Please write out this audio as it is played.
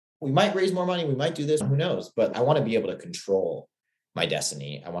We might raise more money. We might do this. Who knows? But I want to be able to control my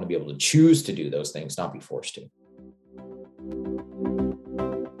destiny. I want to be able to choose to do those things, not be forced to.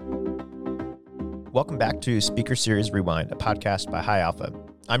 Welcome back to Speaker Series Rewind, a podcast by High Alpha.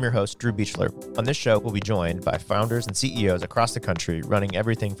 I'm your host, Drew Beechler. On this show, we'll be joined by founders and CEOs across the country running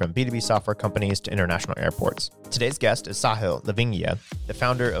everything from B2B software companies to international airports. Today's guest is Sahil Lavingya, the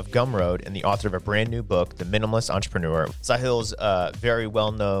founder of Gumroad and the author of a brand new book, The Minimalist Entrepreneur. Sahil's a very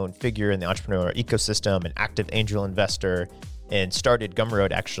well-known figure in the entrepreneur ecosystem, an active angel investor, and started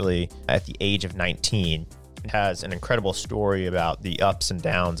Gumroad actually at the age of 19. It has an incredible story about the ups and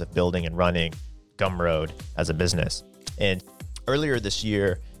downs of building and running Gumroad as a business. And earlier this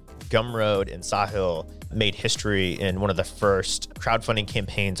year, Gumroad and Sahil made history in one of the first crowdfunding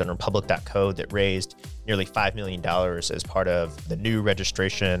campaigns on Republic.co that raised nearly $5 million as part of the new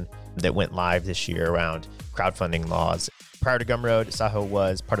registration that went live this year around crowdfunding laws. Prior to Gumroad, Sahil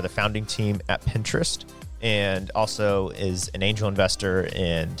was part of the founding team at Pinterest and also is an angel investor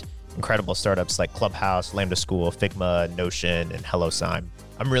in incredible startups like Clubhouse, Lambda School, Figma, Notion, and HelloSign.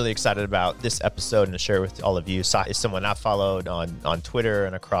 I'm really excited about this episode and to share with all of you. Sahil is someone I've followed on Twitter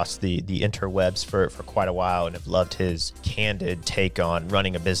and across the interwebs for quite a while and have loved his candid take on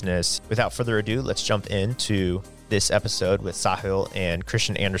running a business. Without further ado, let's jump into this episode with Sahil and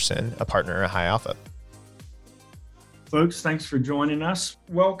Christian Anderson, a partner at High Alpha. Folks, thanks for joining us.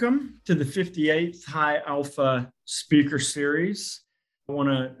 Welcome to the 58th High Alpha Speaker Series. I want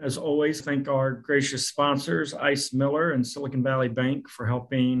to, as always, thank our gracious sponsors, Ice Miller and Silicon Valley Bank, for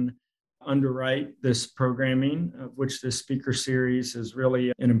helping underwrite this programming, of which this speaker series is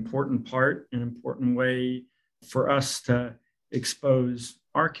really an important part, an important way for us to expose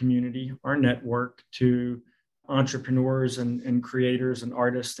our community, our network to entrepreneurs and creators and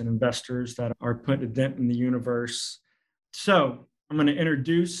artists and investors that are putting a dent in the universe. So I'm going to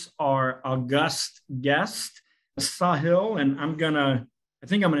introduce our august guest, Sahil, and I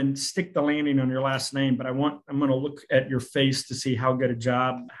think I'm going to stick the landing on your last name, but I'm going to look at your face to see how good a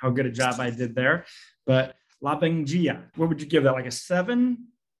job I did there. But Lavingya, what would you give that? Like a 7?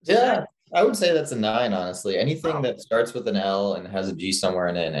 Yeah, I would say that's a 9, honestly. Anything that starts with an L and has a G somewhere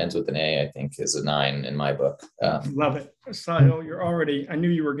in it and ends with an A, I think is a 9 in my book. Love it. Sahil, I knew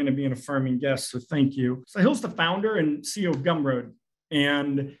you were going to be an affirming guest, so thank you. Sahil's the founder and CEO of Gumroad,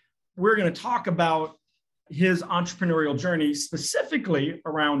 and we're going to talk about his entrepreneurial journey, specifically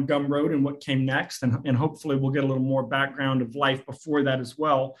around Gumroad and what came next. And hopefully we'll get a little more background of life before that as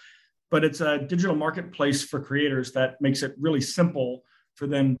well. But it's a digital marketplace for creators that makes it really simple for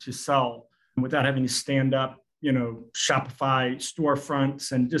them to sell without having to stand up, Shopify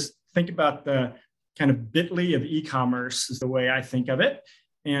storefronts, and just think about the kind of bit.ly of e-commerce is the way I think of it.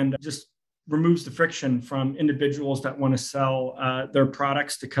 And just removes the friction from individuals that want to sell their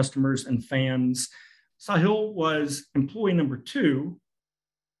products to customers and fans. Sahil was employee number 2.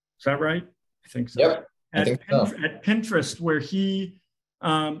 Is that right? I think so. Yep, At Pinterest, where he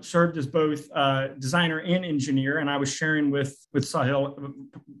served as both designer and engineer. And I was sharing with Sahil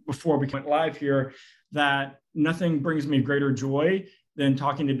before we went live here that nothing brings me greater joy than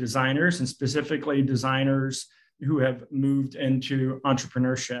talking to designers, and specifically designers who have moved into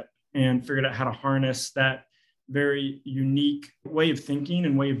entrepreneurship and figured out how to harness that very unique way of thinking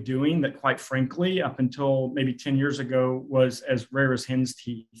and way of doing that, quite frankly, up until maybe 10 years ago was as rare as hen's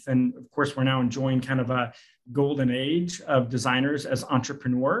teeth. And of course, we're now enjoying kind of a golden age of designers as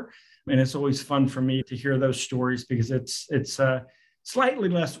entrepreneur. And it's always fun for me to hear those stories because it's a slightly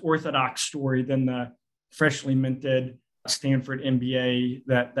less orthodox story than the freshly minted Stanford MBA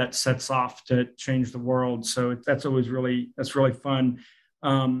that sets off to change the world. So that's really fun.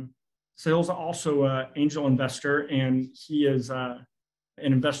 Sahil's also an angel investor, and he is an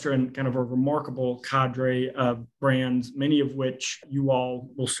investor in kind of a remarkable cadre of brands, many of which you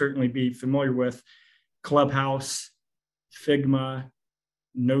all will certainly be familiar with: Clubhouse, Figma,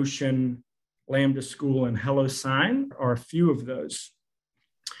 Notion, Lambda School, and HelloSign are a few of those.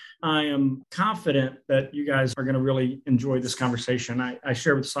 I am confident that you guys are going to really enjoy this conversation. I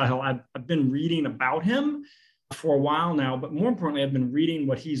shared with Sahil, I've been reading about him for a while now, but more importantly, I've been reading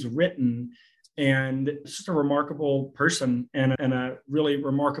what he's written, and it's just a remarkable person and a really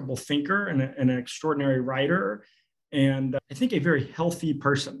remarkable thinker and an extraordinary writer, and I think a very healthy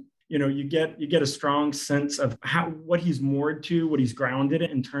person. You get a strong sense of what he's moored to, what he's grounded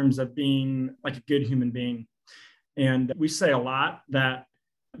in terms of being like a good human being. And we say a lot that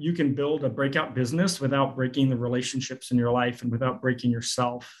you can build a breakout business without breaking the relationships in your life and without breaking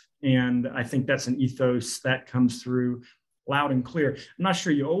yourself. And I think that's an ethos that comes through loud and clear. I'm not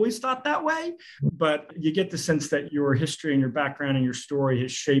sure you always thought that way, but you get the sense that your history and your background and your story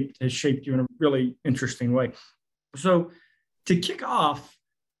has shaped you in a really interesting way. So to kick off,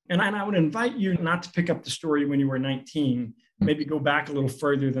 and I would invite you not to pick up the story when you were 19, maybe go back a little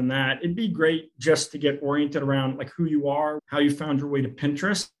further than that. It'd be great just to get oriented around like who you are, how you found your way to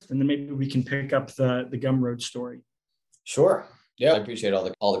Pinterest, and then maybe we can pick up the Gumroad story. Sure. Yeah, I appreciate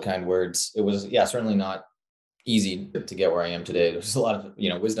all the kind words. It was, certainly not easy to get where I am today. There's a lot of,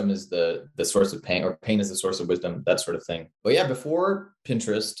 wisdom is the source of pain, or pain is the source of wisdom, that sort of thing. But yeah, before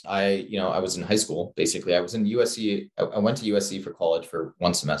Pinterest, I was in high school. Basically, I was in USC. I went to USC for college for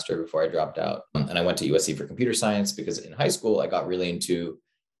one semester before I dropped out. And I went to USC for computer science because in high school, I got really into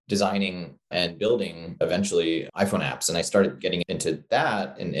designing and building eventually iPhone apps. And I started getting into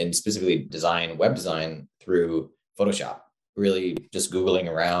that and specifically web design through Photoshop, really just Googling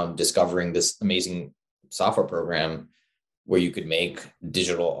around, discovering this amazing software program where you could make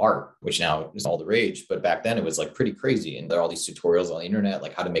digital art, which now is all the rage. But back then it was like pretty crazy. And there are all these tutorials on the internet,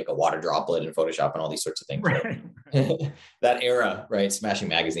 like how to make a water droplet in Photoshop and all these sorts of things. Right. That era, right? Smashing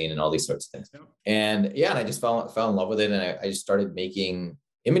Magazine and all these sorts of things. Yep. And and I just fell in love with it. And I just started making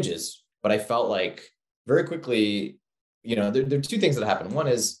images. But I felt like very quickly, there are two things that happened. One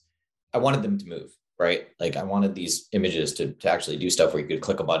is I wanted them to move. Right? Like I wanted these images to actually do stuff where you could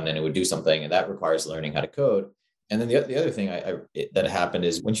click a button and it would do something. And that requires learning how to code. And then the other thing that happened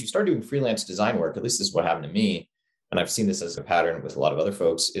is once you start doing freelance design work, at least this is what happened to me, and I've seen this as a pattern with a lot of other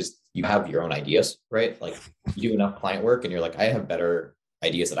folks, is you have your own ideas, right? Like you do enough client work and you're like, I have better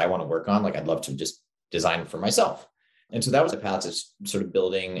ideas that I want to work on. Like I'd love to just design for myself. And so that was the path to sort of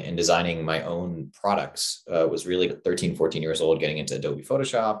building and designing my own products. Was really 13, 14 years old, getting into Adobe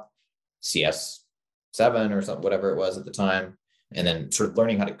Photoshop, CS7 or something, whatever it was at the time. And then sort of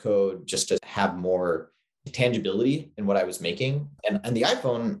learning how to code just to have more tangibility in what I was making. And the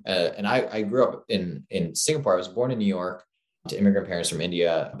iPhone, and I grew up in Singapore. I was born in New York to immigrant parents from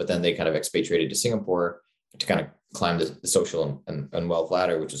India, but then they kind of expatriated to Singapore to kind of climb the social and wealth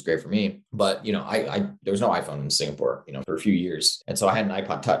ladder, which was great for me. But, there was no iPhone in Singapore, for a few years. And so I had an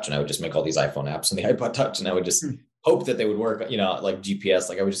iPod Touch and I would just make all these iPhone apps on the iPod Touch and I would just hope that they would work, like GPS.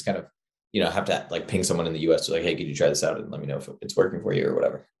 Like I would just kind of have to like ping someone in the US to like, hey, could you try this out and let me know if it's working for you or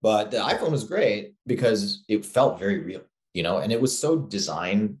whatever. But the iPhone was great because it felt very real, and it was so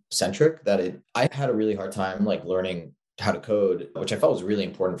design centric that I had a really hard time like learning how to code, which I felt was really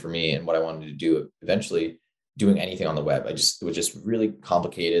important for me and what I wanted to do eventually, doing anything on the web. It was just really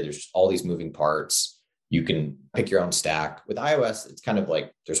complicated. There's all these moving parts. You can pick your own stack. With iOS, it's kind of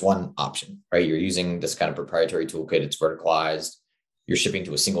like there's one option, right? You're using this kind of proprietary toolkit. It's verticalized. You're shipping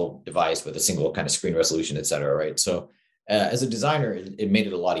to a single device with a single kind of screen resolution, et cetera, right? So as a designer, it made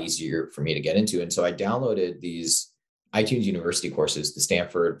it a lot easier for me to get into. And so I downloaded these iTunes University courses, the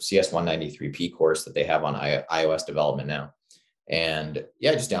Stanford CS193P course that they have on iOS development now. And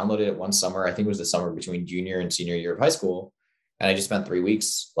I just downloaded it one summer. I think it was the summer between junior and senior year of high school. And I just spent 3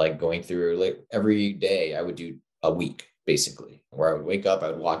 weeks like going through, like every day I would do a week basically, where I would wake up,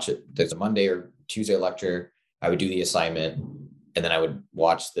 I would watch it. There's a Monday or Tuesday lecture. I would do the assignment. And then I would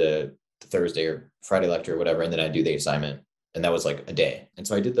watch the Thursday or Friday lecture or whatever. And then I'd do the assignment. And that was like a day. And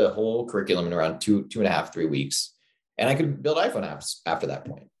so I did the whole curriculum in around 2.5, 3 weeks. And I could build iPhone apps after that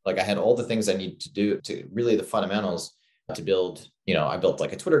point. Like I had all the things I needed to do to really the fundamentals to build, I built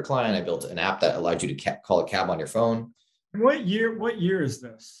like a Twitter client. I built an app that allowed you to call a cab on your phone. What year is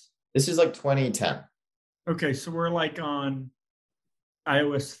this? This is like 2010. Okay. So we're like on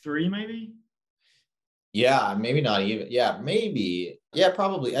iOS 3 maybe? Yeah, maybe not even. Yeah, maybe. Yeah,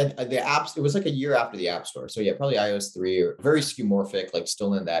 probably. The apps, it was like a year after the App Store. So yeah, probably iOS 3 or very skeuomorphic, like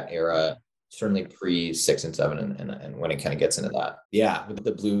still in that era, certainly pre 6 and 7 and when it kind of gets into that. Yeah, with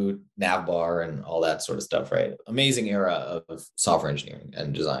the blue nav bar and all that sort of stuff, right? Amazing era of software engineering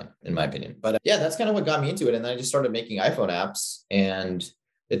and design, in my opinion. But that's kind of what got me into it. And then I just started making iPhone apps. And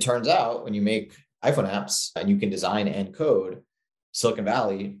it turns out when you make iPhone apps and you can design and code, Silicon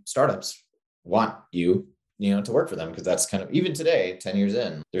Valley startups want you to work for them, because that's kind of, even today, 10 years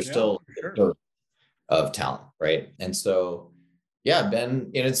in, there's still a dearth of talent, right? And so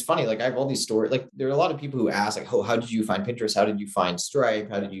Ben, and it's funny, like I have all these stories, like there are a lot of people who ask like, oh, how did you find Pinterest? How did you find Stripe?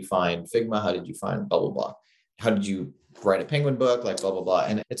 How did you find Figma? How did you find blah, blah, blah? How did you write a Penguin book? Like blah, blah, blah.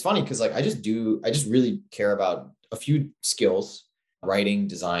 And it's funny because like I just really care about a few skills. Writing,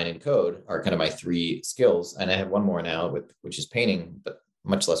 design, and code are kind of my 3 skills. And I have one more now which is painting, but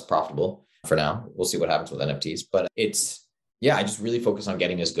much less profitable for now. We'll see what happens with NFTs, but it's yeah, I just really focus on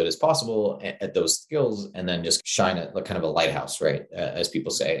getting as good as possible at those skills, and then just shine at like kind of a lighthouse, right? As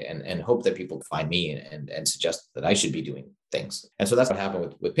people say, and hope that people find me and suggest that I should be doing things. And so that's what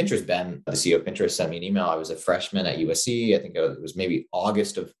happened with Pinterest. Ben, the CEO of Pinterest, sent me an email. I was a freshman at USC. I think it was maybe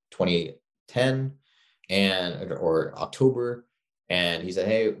August of 2010 or October. And he said,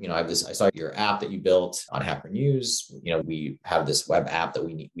 hey, I saw your app that you built on Hacker News. We have this web app that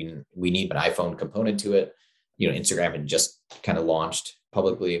we need an iPhone component to it. Instagram had just kind of launched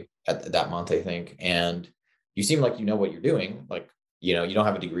publicly at that month, I think. And you seem like you know what you're doing. Like, you don't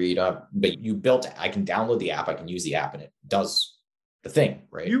have a degree, but you built it. I can download the app, I can use the app, and it does the thing,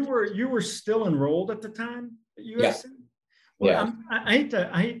 right? You were still enrolled at the time at USC? Yeah. Well, yeah.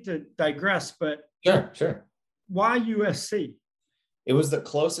 I hate to digress, but sure. Why USC? It was the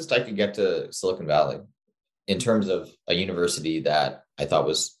closest I could get to Silicon Valley in terms of a university that I thought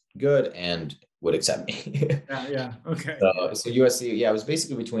was good and would accept me. Yeah. Okay. So USC, it was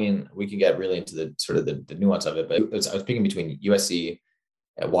basically between, we can get really into the sort of the nuance of it, but I was picking between USC,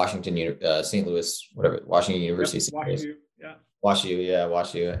 Washington, St. Louis, whatever, Washington University. Yep,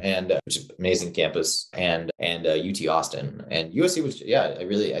 WashU, and which is an amazing campus, and UT Austin. And USC was,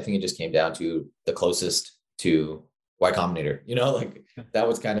 I think it just came down to the closest to Y Combinator, like that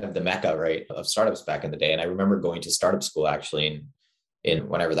was kind of the mecca, right, of startups back in the day. And I remember going to startup school actually in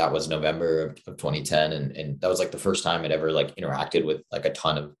whenever that was, November of 2010. And that was like the first time I'd ever like interacted with like a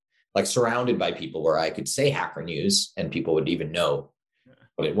ton of, like, surrounded by people where I could say Hacker News and people would even know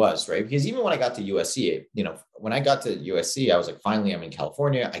what it was, right? Because even when I got to USC, when I got to USC, I was like, finally, I'm in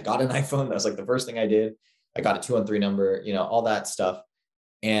California. I got an iPhone. That was like the first thing I did. I got a 213 number, all that stuff.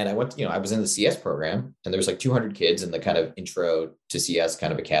 And I went, I was in the CS program, and there's like 200 kids in the kind of intro to CS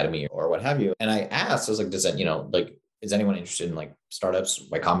kind of academy or what have you. And I asked, I was like, does that, is anyone interested in like startups,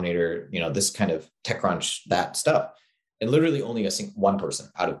 Y Combinator, this kind of TechCrunch, that stuff? And literally only one person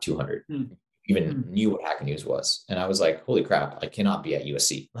out of 200 even knew what Hacker News was. And I was like, holy crap, I cannot be at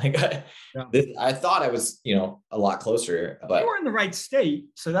USC. Like I thought I was, a lot closer, but you were in the right state.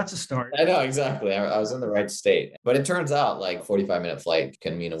 So that's a start. I know, exactly. I was in the right state, but it turns out like 45-minute flight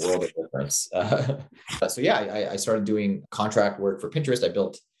can mean a world of difference. So yeah, I started doing contract work for Pinterest.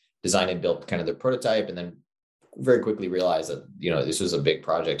 I designed and built kind of the prototype, and then very quickly realized that, this was a big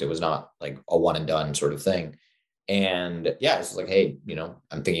project. It was not like a one and done sort of thing. And yeah, it's like, hey,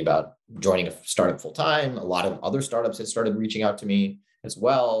 I'm thinking about joining a startup full time. A lot of other startups had started reaching out to me as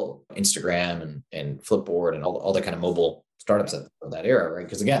well, Instagram and Flipboard and all the kind of mobile startups of that era, right?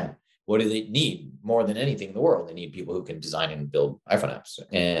 Because again, what do they need more than anything in the world? They need people who can design and build iPhone apps.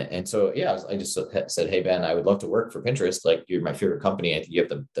 And so, yeah, I just said, hey, Ben, I would love to work for Pinterest. Like, you're my favorite company. I think you have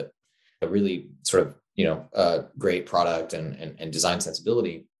the really sort of, great product and design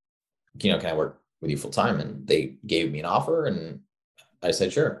sensibility. Can I work with you full time? And they gave me an offer, and I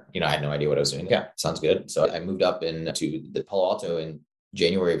said, sure. I had no idea what I was doing. Yeah, sounds good. So I moved up into the Palo Alto in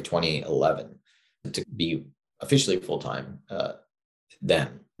January of 2011 to be officially full time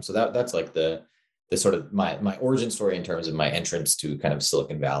then. So that's like the sort of my origin story in terms of my entrance to kind of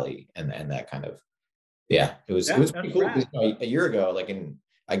Silicon Valley and that kind of, it was pretty cool. Because, a year ago,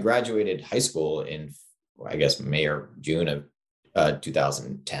 I graduated high school in, I guess, May or June of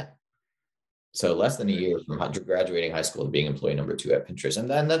 2010. So less than a year from graduating high school to being employee number 2 at Pinterest. And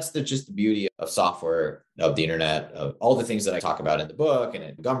then that's just the beauty of software, of the internet, of all the things that I talk about in the book and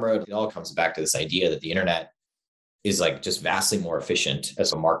at Gumroad. It all comes back to this idea that the internet is like just vastly more efficient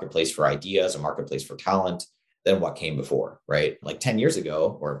as a marketplace for ideas, a marketplace for talent than what came before, right? Like 10 years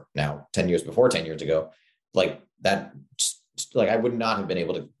ago, or now 10 years before 10 years ago, like that, like I would not have been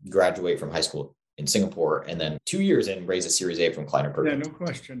able to graduate from high school in Singapore and then 2 years in raise a Series A from Kleiner Perkins. Yeah, no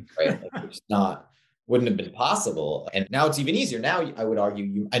question. Right? It's wouldn't have been possible. And now it's even easier. Now I would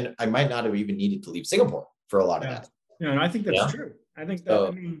argue I might not have even needed to leave Singapore for a lot of that. Yeah, and I think that's true. I think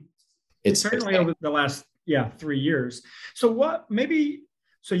that, it's certainly over the last 3 years. So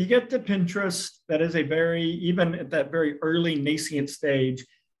so you get to Pinterest, that is even at that very early nascent stage,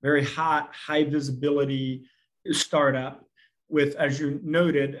 very hot, high visibility startup with, as you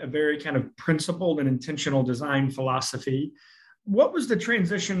noted, a very kind of principled and intentional design philosophy. What was the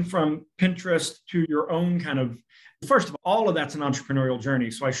transition from Pinterest to your own kind of, first of all of that's an entrepreneurial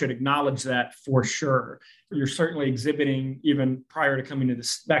journey, so I should acknowledge that for sure. You're certainly exhibiting, even prior to coming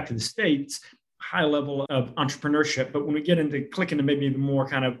back to the States, high level of entrepreneurship. But when we get into clicking to maybe the more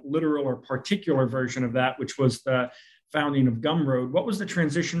kind of literal or particular version of that, which was the founding of Gumroad, what was the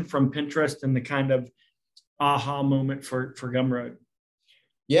transition from Pinterest and the kind of aha moment for Gumroad?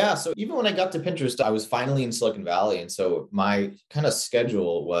 Yeah. So even when I got to Pinterest, I was finally in Silicon Valley. And so my kind of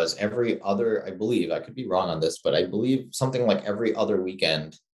schedule was every other, I believe, I could be wrong on this, but I believe something like every other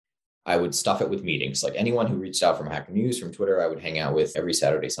weekend, I would stuff it with meetings. Like anyone who reached out from Hacker News, from Twitter, I would hang out with every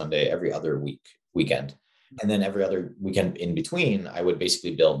Saturday, Sunday, every other weekend. And then every other weekend in between, I would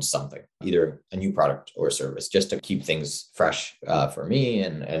basically build something, either a new product or service, just to keep things fresh for me.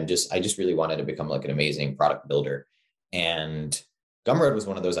 And just, I just really wanted to become like an amazing product builder. And Gumroad was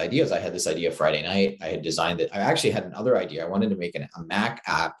one of those ideas. I had this idea Friday night. I had designed it. I actually had another idea. I wanted to make a Mac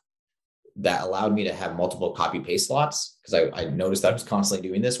app that allowed me to have multiple copy paste slots, because I noticed that I was constantly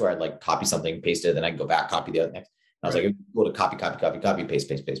doing this, where I'd like copy something, paste it, then I'd go back, copy the other next. I was like, go to copy,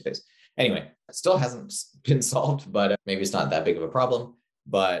 paste. Anyway, it still hasn't been solved, but maybe it's not that big of a problem.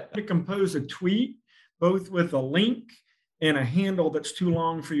 But to compose a tweet, both with a link and a handle that's too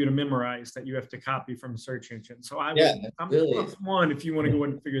long for you to memorize that you have to copy from a search engine. So I'm really +1 if you want to go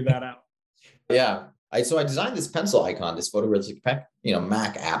and figure that out. Yeah. So I designed this pencil icon, this photorealistic,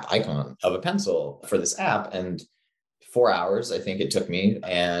 Mac app icon of a pencil for this app. And 4 hours, I think it took me.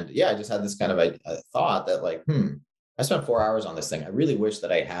 And yeah, I just had this kind of a thought that like, I spent 4 hours on this thing. I really wish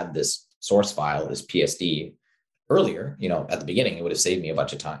that I had this source file, this PSD earlier, at the beginning. It would have saved me a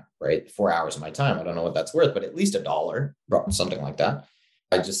bunch of time, right? 4 hours of my time. I don't know what that's worth, but at least $1, something like that.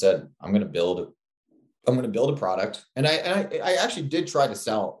 I just said, I'm going to build a product. And I actually did try to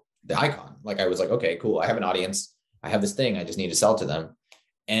sell the icon. Like I was like, okay, cool. I have an audience. I have this thing. I just need to sell to them.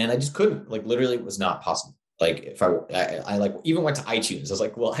 And I just couldn't, like, literally it was not possible. Like if I like even went to iTunes, I was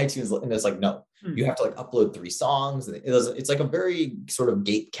like, well, iTunes, and it's like, no, you have to like upload 3 songs. And it's like a very sort of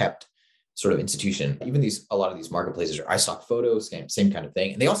gate kept sort of institution. Even a lot of these marketplaces are iStock photos, same kind of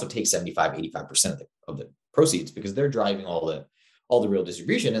thing. And they also take 75-85% of the proceeds, because they're driving all the real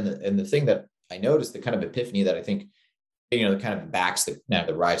distribution. And the thing that I noticed, the kind of epiphany that I think, kind of backs the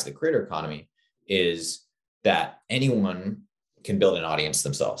rise of the creator economy, is that anyone can build an audience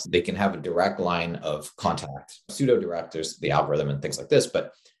themselves. They can have a direct line of contact, pseudo direct, there's the algorithm and things like this,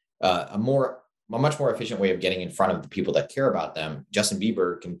 but a much more efficient way of getting in front of the people that care about them. Justin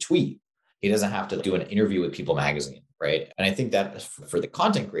Bieber can tweet. He doesn't have to do an interview with People magazine, right? And I think that for the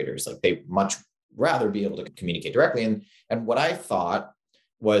content creators, like they much rather be able to communicate directly. And what I thought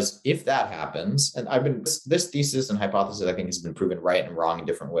was, if that happens, and this thesis and hypothesis, I think, has been proven right and wrong in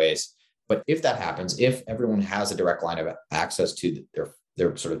different ways. But if that happens, if everyone has a direct line of access to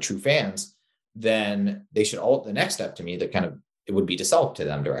their sort of true fans, then they should the next step to me, it would be to sell to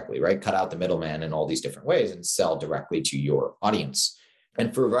them directly, right? Cut out the middleman in all these different ways and sell directly to your audience.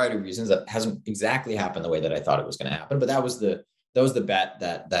 And for a variety of reasons, that hasn't exactly happened the way that I thought it was going to happen. But that was the bet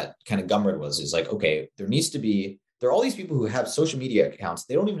that kind of Gumroad is like, okay, there are all these people who have social media accounts.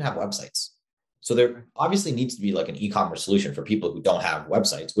 They don't even have websites. So there obviously needs to be like an e-commerce solution for people who don't have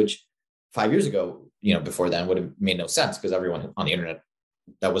websites, which 5 years ago, before then, would have made no sense, because everyone on the internet,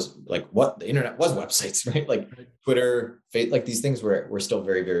 that was like what the internet was, websites, right? Like Twitter, Facebook, like these things were still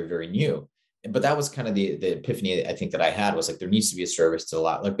very, very, very new. But that was kind of the epiphany I think that I had, was like, there needs to be a service to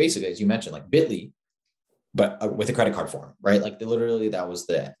allow, like basically, as you mentioned, like Bitly, but with a credit card form, right? Like literally that was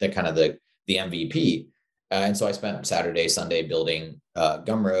the kind of the MVP. And so I spent Saturday, Sunday building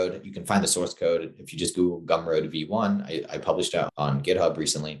Gumroad. You can find the source code if you just Google Gumroad V1. I published out on GitHub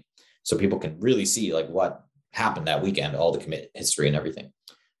recently, so people can really see like what happened that weekend, all the commit history and everything,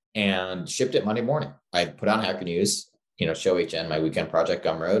 and shipped it Monday morning. I put on Hacker News, show HN, my weekend project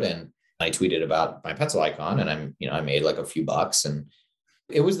Gumroad, and I tweeted about my pencil icon, and I made like a few bucks. And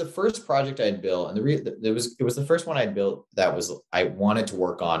it was the first project I had built, and it was the first one I'd built that was, I wanted to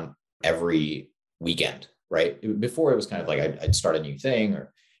work on every weekend, right? Before it was kind of like I'd start a new thing,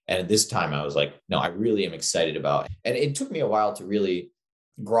 and this time I was like, no, I really am excited about it. And it took me a while to really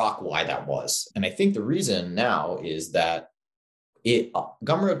grok why that was. And I think the reason now is that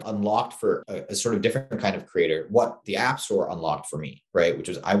Gumroad unlocked for a sort of different kind of creator what the App Store unlocked for me, right? Which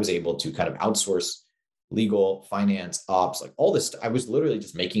was, I was able to kind of outsource legal, finance, ops, like all this. I was literally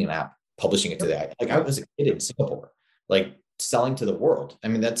just making an app, publishing it to I was a kid in Singapore, like selling to the world. I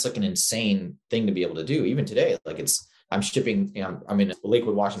mean, that's like an insane thing to be able to do. Even today, like I'm shipping, I'm in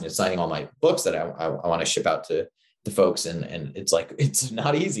Lakewood, Washington, signing all my books that I want to ship out to the folks. And it's like, it's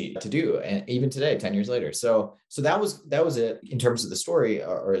not easy to do. And even today, 10 years later. So that was it in terms of the story,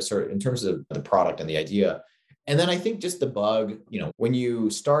 or sort of in terms of the product and the idea. And then I think just the bug, when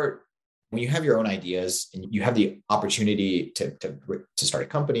you have your own ideas and you have the opportunity to start a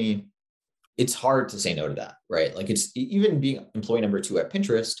company, it's hard to say no to that, right? Like, it's even being employee number 2 at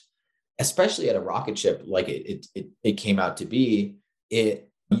Pinterest, especially at a rocket ship like it came out to be,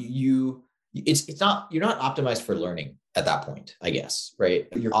 you're not optimized for learning at that point, I guess, right?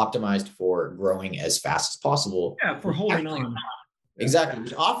 You're optimized for growing as fast as possible. Yeah, for holding on. Exactly.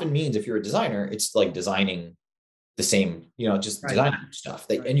 Which often means if you're a designer, it's like designing the same, just designing stuff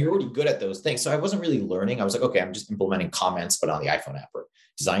and you're already good at those things. So I wasn't really learning. I was like, okay, I'm just implementing comments, but on the iPhone app or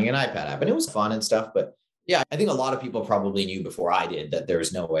designing an iPad app. And it was fun and stuff. But yeah, I think a lot of people probably knew before I did that there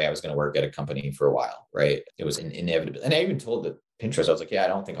was no way I was going to work at a company for a while, right? It was inevitable. And I even told the Pinterest, I was like, yeah, I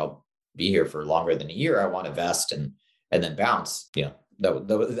don't think I'll be here for longer than a year. I want to vest and then bounce.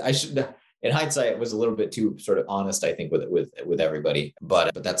 I should, in hindsight, it was a little bit too sort of honest, I think, with everybody.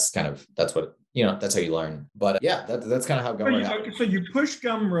 But that's what, that's how you learn. But yeah, that's kind of how Gumroad. So you push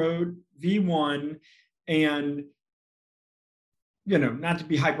Gumroad V1 and, not to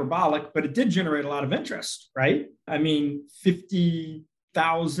be hyperbolic, but it did generate a lot of interest, right? I mean,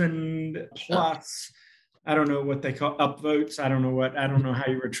 50,000 plus. I don't know what they call upvotes. I don't know how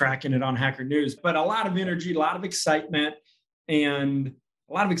you were tracking it on Hacker News, but a lot of energy, a lot of excitement, and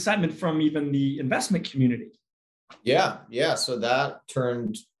a lot of excitement from even the investment community. Yeah. So that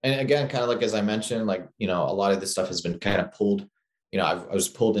turned, and again, kind of like, as I mentioned, like, a lot of this stuff has been kind of pulled, I was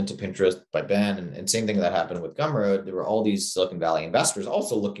pulled into Pinterest by Ben, and same thing that happened with Gumroad. There were all these Silicon Valley investors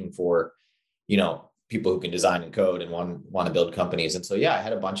also looking for, people who can design and code and want to build companies. And so, yeah, I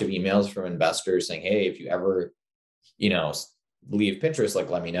had a bunch of emails from investors saying, hey, if you ever, leave Pinterest, like,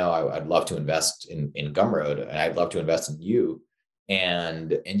 let me know. I'd love to invest in Gumroad, and I'd love to invest in you.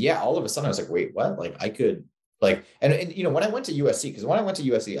 And yeah, all of a sudden I was like, wait, what? Like I could like, and when I went to USC, because when I went to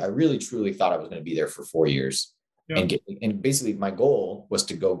USC, I really truly thought I was going to be there for 4 years. Yep. And basically my goal was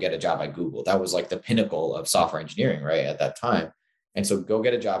to go get a job at Google. That was like the pinnacle of software engineering, right, at that time. And so go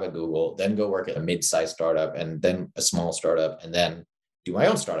get a job at Google, then go work at a mid-sized startup, and then a small startup, and then do my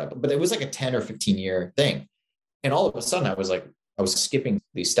own startup. But it was like a 10 or 15 year thing. And all of a sudden I was skipping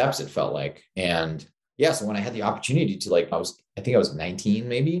these steps, it felt like. And yeah, so when I had the opportunity to I think I was 19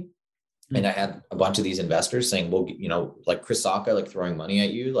 maybe. And I had a bunch of these investors saying, well, like Chris Sacca, like throwing money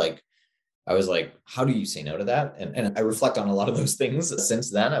at you. Like, I was like, how do you say no to that? And I reflect on a lot of those things since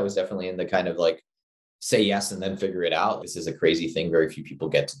then. I was definitely in the kind of like, say yes and then figure it out. This is a crazy thing very few people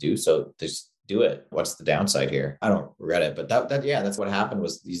get to do. So just do it. What's the downside here? I don't regret it. But that's what happened.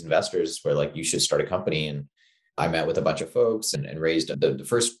 Was these investors were like, you should start a company. And I met with a bunch of folks and raised the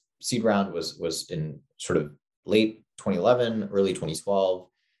first seed round was in sort of late 2011, early 2012.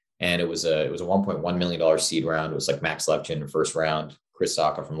 And it was a $1.1 million seed round. It was like Max Levchin first round, Chris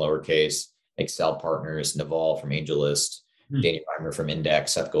Sacca from Lowercase, Excel Partners, Naval from AngelList, Danny Reimer from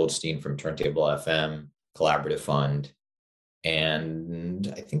Index, Seth Goldstein from Turntable FM, Collaborative Fund.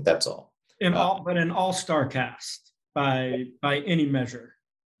 And I think that's all. But an all-star cast by any measure.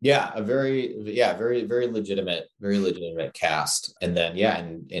 Yeah, very legitimate cast. And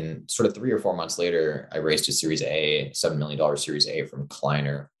then, in sort of 3 or 4 months later, I raised a Series A, $7 million Series A from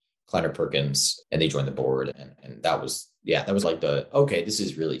Kleiner Perkins, and they joined the board. And that was like this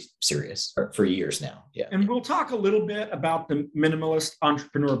is really serious for years now. Yeah. And we'll talk a little bit about the Minimalist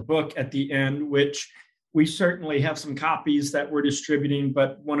Entrepreneur book at the end, which we certainly have some copies that we're distributing,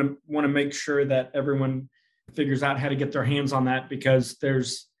 but want to make sure that everyone figures out how to get their hands on that, because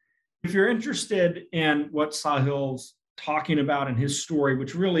if you're interested in what Sahil's talking about in his story,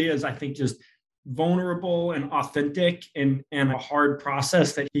 which really is, I think, just vulnerable and authentic and a hard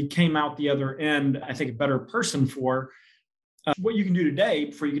process that he came out the other end, I think, a better person for. What you can do today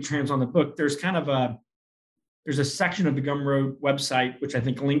before you get your hands on the book, there's a section of the Gumroad website, which I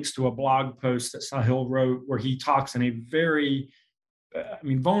think links to a blog post that Sahil wrote, where he talks in a very,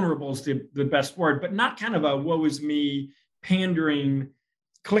 vulnerable is the best word, but not kind of a woe is me, pandering,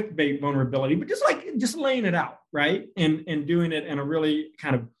 clickbait vulnerability, but just laying it out, right? And doing it in a really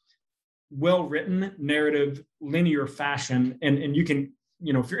kind of well-written narrative, linear fashion. And you can,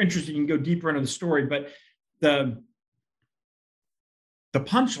 if you're interested, you can go deeper into the story, but the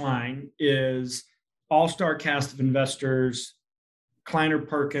punchline is all-star cast of investors. Kleiner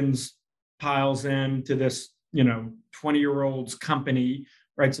Perkins piles into this, 20-year-old's company,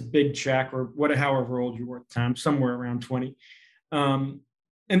 writes a big check, or however old you were at the time, somewhere around 20.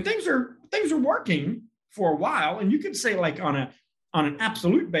 And things are working for a while. And you could say, like, on an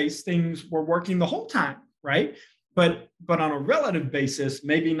absolute base, things were working the whole time, right? But on a relative basis,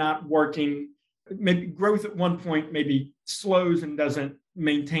 maybe not working. Maybe growth at one point maybe slows and doesn't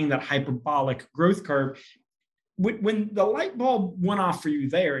maintain that hyperbolic growth curve. When the light bulb went off for you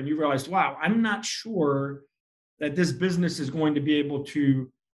there and you realized, wow, I'm not sure that this business is going to be able to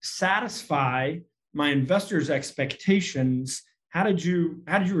satisfy my investors' expectations, how did you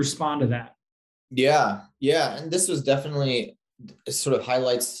respond to that? Yeah. And this was definitely, it sort of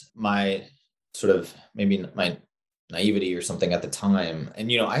highlights my sort of maybe my naivety or something at the time.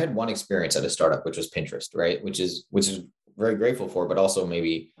 And, I had one experience at a startup, which was Pinterest, right? Which is very grateful for, but also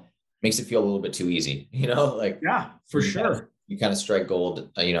maybe makes it feel a little bit too easy, like Yeah, for sure. you kind of strike gold,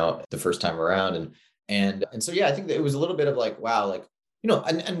 the first time around. And so, yeah, I think that it was a little bit of like, wow, like,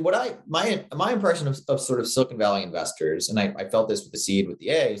 and what my impression of sort of Silicon Valley investors, and I felt this with the seed, with the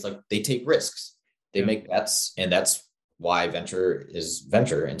A, is like, they take risks, they make bets, and that's why venture is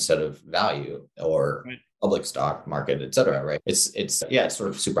venture instead of value or public stock market, et cetera, right? It's sort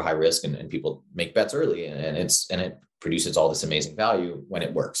of super high risk, and people make bets early, and it produces all this amazing value when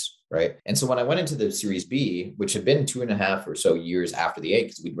it works, right? And so when I went into the Series B, which had been 2.5 or so years after the A,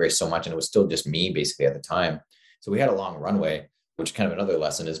 because we'd raised so much and it was still just me basically at the time. So we had a long runway, which kind of another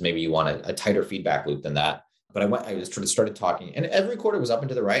lesson is maybe you want a tighter feedback loop than that. But I just sort of started talking, and every quarter was up and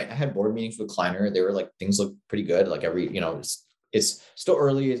to the right. I had board meetings with Kleiner. They were like, things look pretty good. Like it's still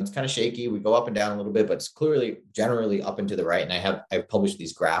early. It's kind of shaky. We go up and down a little bit, but it's clearly generally up and to the right. And I've published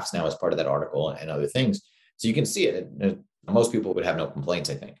these graphs now as part of that article and other things. So you can see it. Most people would have no complaints,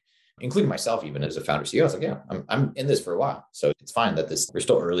 I think, including myself, even as a founder CEO. I was like, yeah, I'm in this for a while. So it's fine that we're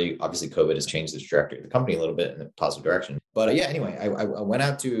still early. Obviously, COVID has changed the trajectory of the company a little bit in a positive direction. But anyway, I went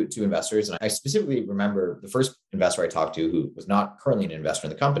out to investors, and I specifically remember the first investor I talked to, who was not currently an investor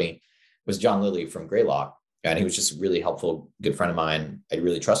in the company, was John Lilly from Greylock. And he was just a really helpful, good friend of mine. I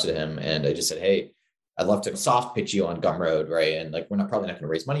really trusted him. And I just said, hey, I'd love to soft pitch you on Gumroad, right? And like, we're probably not going to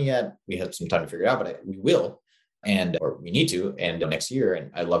raise money yet. We have some time to figure it out, but we will. Or we need to, and next year. And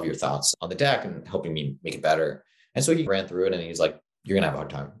I love your thoughts on the deck and helping me make it better. And so he ran through it, and he's like, you're going to have a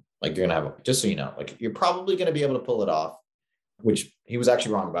hard time. Like, you're going to have, just so you know, like, you're probably going to be able to pull it off, which he was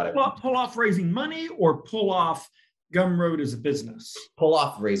actually wrong about it. Pull off raising money, or pull off Gumroad as a business? Pull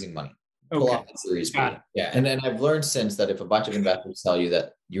off raising money. Pull Okay. off the Series B. Yeah. And then I've learned since that if a bunch of investors tell you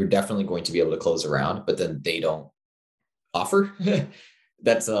that you're definitely going to be able to close a round, but then they don't offer,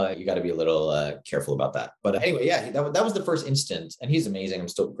 that's you got to be a little careful about that. But anyway, yeah, that was the first instant, and he's amazing. I'm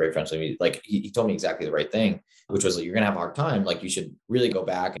still great friends with him. Like, he told me exactly the right thing, which was like, you're gonna have a hard time. Like, you should really go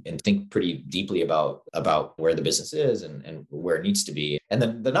back and think pretty deeply about where the business is and where it needs to be. And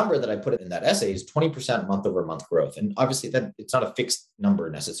then the number that I put in that essay is 20% month over month growth. And obviously that it's not a fixed number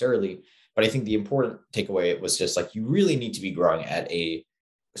necessarily, but I think the important takeaway was just like, you really need to be growing at a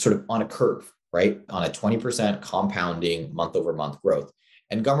sort of on a curve, right? On a 20% compounding month over month growth.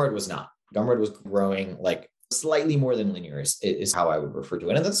 And Gumroad was not. Gumroad was growing like slightly more than linear is how I would refer to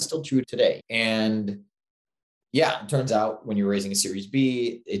it. And that's still true today. And yeah, it turns out when you're raising a Series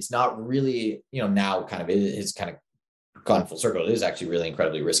B, it's not really, now kind of it's kind of gone full circle. It is actually really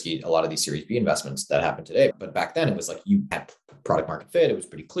incredibly risky, a lot of these Series B investments that happen today. But back then it was like, you had product market fit. It was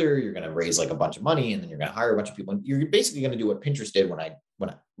pretty clear. You're going to raise like a bunch of money, and then you're going to hire a bunch of people. And you're basically going to do what Pinterest did when I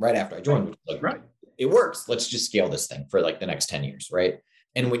right after I joined, which was like, right, it works. Let's just scale this thing for like the next 10 years. Right.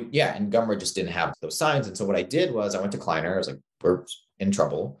 And and Gumroad just didn't have those signs. And so what I did was I went to Kleiner. I was like, we're in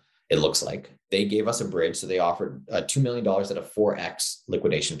trouble, it looks like. They gave us a bridge. So they offered $2 million at a 4x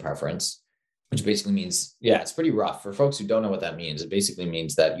liquidation preference, which basically means, it's pretty rough. For folks who don't know what that means, it basically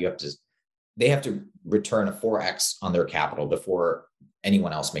means that they have to return a 4x on their capital before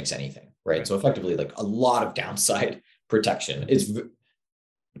anyone else makes anything, right? So effectively, like, a lot of downside protection.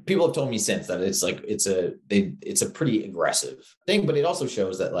 People have told me since that it's like, it's a pretty aggressive thing, but it also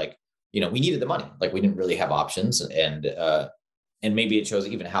shows that, like, we needed the money. Like, we didn't really have options, and maybe it shows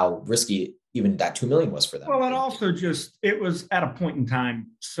even how risky even that 2 million was for them. Well, it also it was at a point in time.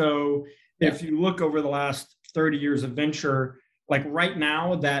 So if you look over the last 30 years of venture, like right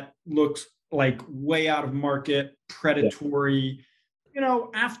now, that looks like way out of market, predatory.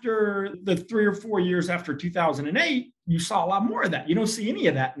 After the 3 or 4 years after 2008, you saw a lot more of that. You don't see any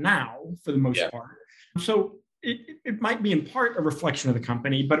of that now, for the most part. So it might be in part a reflection of the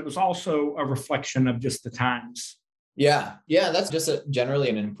company, but it was also a reflection of just the times. Yeah. That's just generally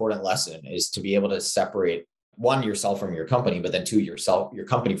an important lesson, is to be able to separate, one, yourself from your company, but then two, your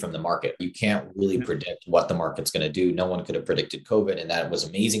company from the market. You can't really predict what the market's going to do. No one could have predicted COVID, and that was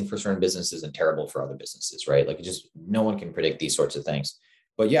amazing for certain businesses and terrible for other businesses, right? Like, no one can predict these sorts of things.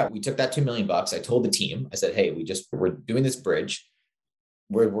 But yeah, we took that $2 million. I told the team, I said, hey, we're doing this bridge.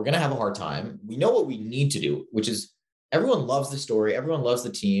 We're going to have a hard time. We know what we need to do, which is, everyone loves the story. Everyone loves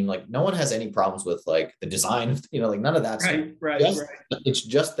the team. Like, no one has any problems with like the design, like none of that stuff. Right. It's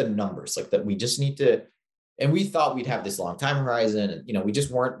just the numbers, like, that we just need to. And we thought we'd have this long time horizon, and, we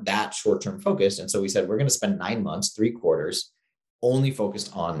just weren't that short-term focused. And so we said, we're going to spend 9 months, 3 quarters, only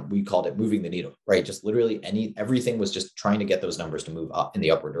focused on, we called it moving the needle, right? Just literally everything was just trying to get those numbers to move up in the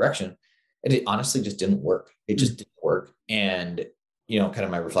upward direction. And it honestly just didn't work. It just didn't work. And kind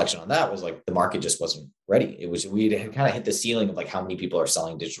of my reflection on that was like the market just wasn't ready. We had kind of hit the ceiling of like how many people are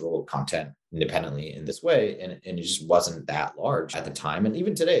selling digital content independently in this way. And it just wasn't that large at the time. And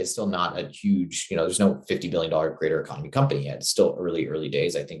even today, it's still not a huge, there's no $50 billion creator economy company yet. It's still early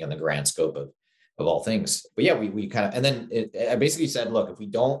days, I think, in the grand scope of all things. But yeah, we kind of, and then I basically said, look, if we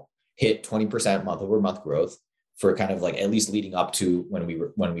don't hit 20% month over month growth for kind of like at least leading up to when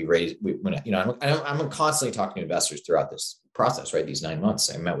we raised, I'm constantly talking to investors throughout this process, right? These 9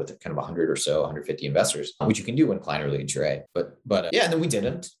 months, I met with kind of 100 or so, 150 investors, which you can do when client related trade. But yeah, and then we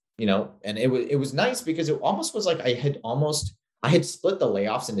didn't, and it was nice because it almost was like I had split the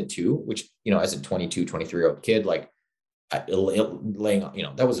layoffs into two, which, as a 22, 23-year-old kid, like laying,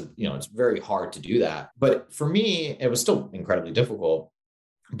 that was, it's very hard to do that. But for me, it was still incredibly difficult,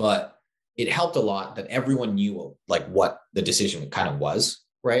 but it helped a lot that everyone knew like what the decision kind of was,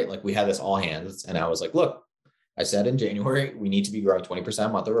 right? Like we had this all hands and I was like, look, I said in January, we need to be growing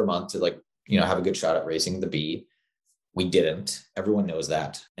 20% month over month to like, have a good shot at raising the B. We didn't. Everyone knows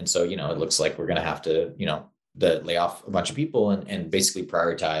that. And so, it looks like we're going to have to, lay off a bunch of people and basically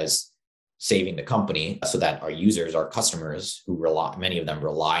prioritize saving the company so that our users, our customers many of them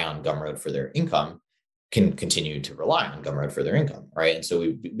rely on Gumroad for their income, can continue to rely on Gumroad for their income, right? And so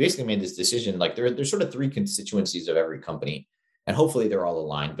we basically made this decision, like there's sort of three constituencies of every company, and hopefully they're all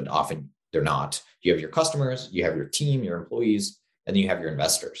aligned, but often they're not. You have your customers, you have your team, your employees, and then you have your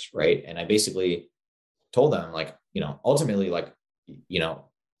investors, right? And I basically told them like, ultimately, like,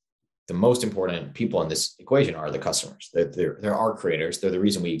 the most important people in this equation are the customers. They're our creators. They're the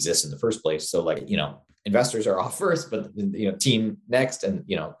reason we exist in the first place. So like, investors are off first, but team next, and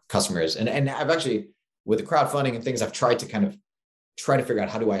customers. And I've actually, with the crowdfunding and things, I've tried to figure out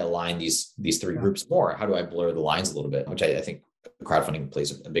how do I align these three groups more? How do I blur the lines a little bit? Which I think crowdfunding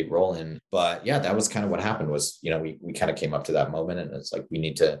plays a big role in. But yeah, that was kind of what happened was, we kind of came up to that moment and it's like, we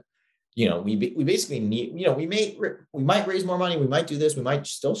need to, we basically need, we might raise more money. We might do this. We might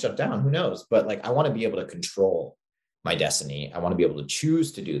still shut down. Who knows? But like, I want to be able to control my destiny. I want to be able to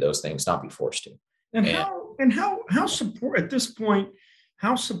choose to do those things, not be forced to. And how support at this point,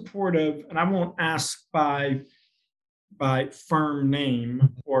 how supportive, and I won't ask by firm name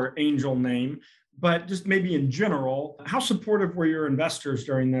or angel name, but just maybe in general, how supportive were your investors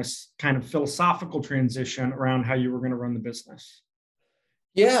during this kind of philosophical transition around how you were going to run the business?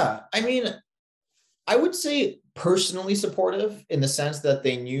 Yeah, I mean, I would say personally supportive in the sense that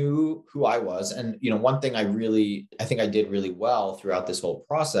they knew who I was. And, one thing I think I did really well throughout this whole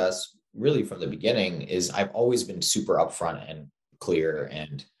process, really from the beginning, is I've always been super upfront and clear,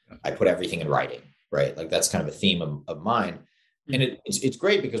 and I put everything in writing, right? Like that's kind of a theme of mine. And it's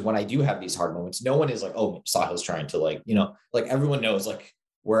great because when I do have these hard moments, no one is like, oh, Sahil's trying to like everyone knows like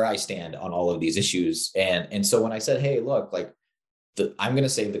where I stand on all of these issues. And so when I said, hey, look, like I'm going to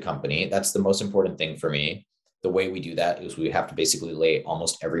save the company. That's the most important thing for me. The way we do that is we have to basically lay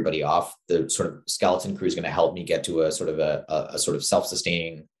almost everybody off. The sort of skeleton crew is going to help me get to a sort of a sort of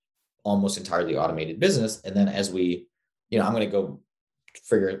self-sustaining, almost entirely automated business. And then as we, I'm going to go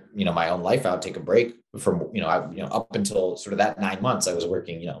figure, my own life out, take a break from, up until sort of that 9 months, I was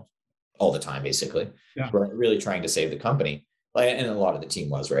working, all the time, basically, really trying to save the company. And a lot of the team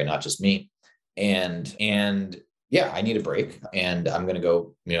was, right. Not just me. And yeah, I need a break and I'm going to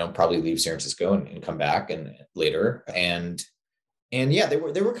go, probably leave San Francisco and come back and later. And yeah, they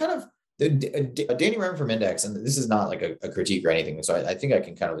were kind of, Danny Rem from Index, and this is not like a critique or anything. So I think I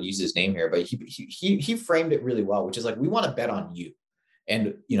can kind of use his name here, but he framed it really well, which is like, we want to bet on you.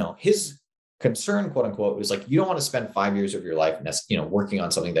 And, his concern, quote unquote, was like, you don't want to spend 5 years of your life, working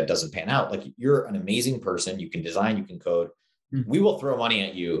on something that doesn't pan out. Like you're an amazing person. You can design, you can code. We will throw money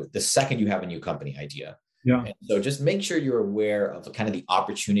at you the second you have a new company idea. Yeah. And so just make sure you're aware of kind of the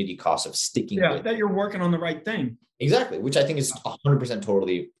opportunity cost of sticking with that you're working on the right thing. Exactly. Which I think is 100%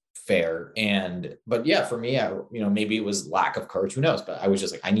 totally fair. But yeah, for me, maybe it was lack of courage, who knows, but I was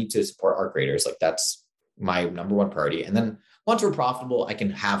just like, I need to support our creators. Like that's my number one priority. And then once we're profitable, I can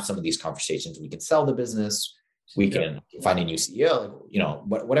have some of these conversations. We can sell the business. We can find a new CEO,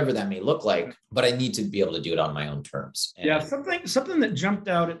 whatever that may look like, but I need to be able to do it on my own terms. And something that jumped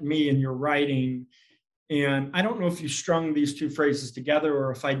out at me in your writing, and I don't know if you strung these two phrases together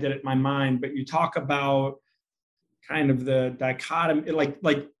or if I did it in my mind, but you talk about kind of the dichotomy, like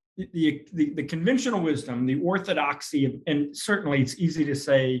the conventional wisdom, the orthodoxy of, and certainly it's easy to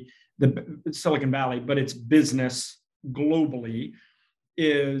say the Silicon Valley, but it's business globally,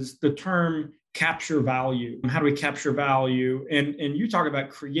 is the term capture value. How do we capture value? And you talk about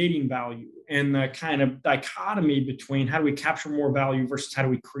creating value and the kind of dichotomy between how do we capture more value versus how do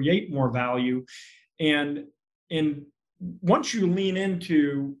we create more value. And once you lean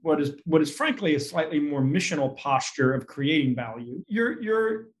into what is frankly a slightly more missional posture of creating value,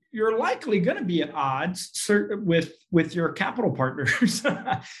 you're likely going to be at odds with your capital partners.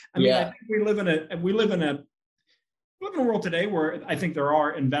 I mean, I think we live in a world today where I think there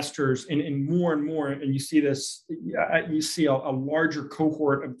are investors and more, and you see this, you see a larger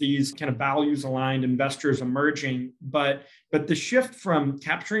cohort of these kind of values aligned investors emerging. But the shift from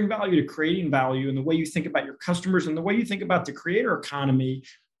capturing value to creating value, and the way you think about your customers and the way you think about the creator economy,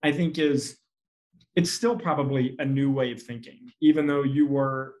 I think it's still probably a new way of thinking, even though you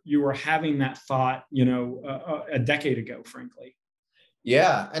were having that thought, a decade ago, frankly.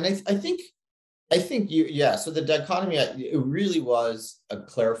 Yeah, and I think so the dichotomy, it really was a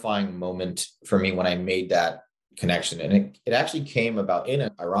clarifying moment for me when I made that connection. And it actually came about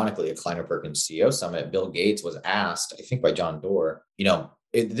ironically, a Kleiner Perkins CEO summit. Bill Gates was asked, I think by John Doerr,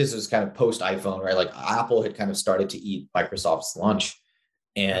 this was kind of post iPhone, right? Like Apple had kind of started to eat Microsoft's lunch.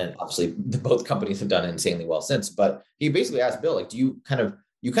 And obviously both companies have done insanely well since, but he basically asked Bill, like, you kind of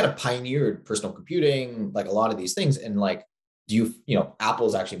pioneered personal computing, like a lot of these things. And like, do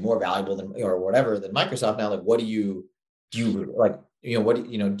Apple's actually more valuable than Microsoft now? Like, do you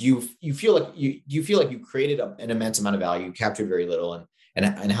feel like you created an immense amount of value, you captured very little,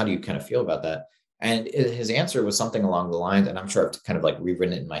 and how do you kind of feel about that? And his answer was something along the lines, and I'm sure I've kind of like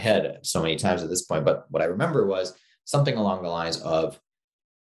rewritten it in my head so many times at this point, but what I remember was something along the lines of,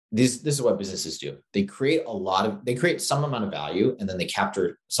 this is what businesses do. They create some amount of value, and then they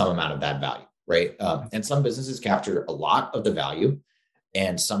capture some amount of that value. Right. And some businesses capture a lot of the value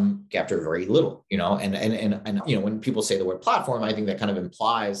and some capture very little, and when people say the word platform, I think that kind of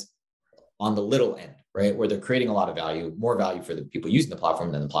implies on the little end, right, where they're creating a lot of value, more value for the people using the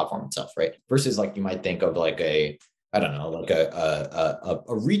platform than the platform itself. Right. Versus like you might think of like a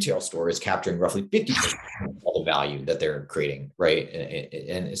retail store is capturing roughly 50% of all the value that they're creating. Right.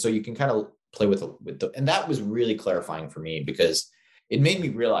 And so you can kind of play with and that was really clarifying for me, because it made me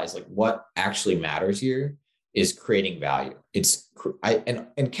realize like what actually matters here is creating value.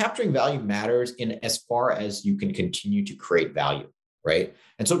 And capturing value matters in as far as you can continue to create value, right?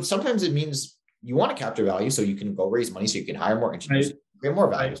 And so sometimes it means you want to capture value so you can go raise money, so you can hire more engineers, right, create more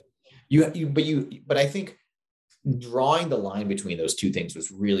value. Right. But I think drawing the line between those two things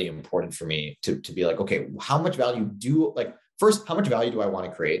was really important for me to be like, okay, how much value do I want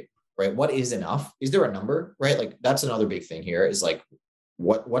to create? Right? What is enough? Is there a number? Right? Like that's another big thing here is like,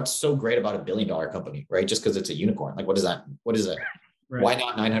 what's so great about $1 billion company, right? Just because it's a unicorn. Like, what is that? Right. Why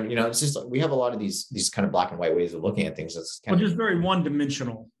not 900? It's just like, we have a lot of these kind of black and white ways of looking at things. That's just very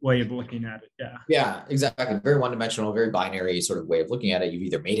one-dimensional way of looking at it. Yeah. Yeah, exactly. Very one-dimensional, very binary sort of way of looking at it. You've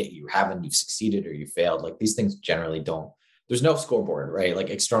either made it, you haven't, you've succeeded, or you failed. Like these things generally don't. There's no scoreboard, right? Like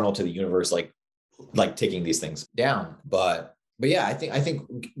external to the universe, like taking these things down. But yeah, I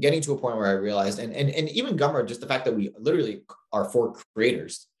think getting to a point where I realized, and even Gumroad, just the fact that we literally are for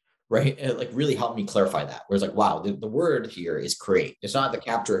creators, right? It like really helped me clarify that. Where it's like, wow, the word here is create. It's not the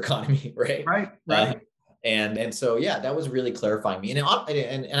capture economy, right? Right. And so yeah, that was really clarifying me. And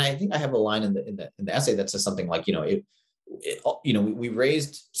I think I have a line in the essay that says something like, we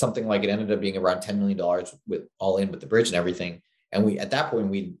raised something like, it ended up being around $10 million with all in with the bridge and everything. And at that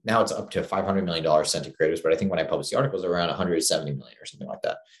point, now it's up to $500 million sent to creators. But I think when I published the article, it was around 170 million or something like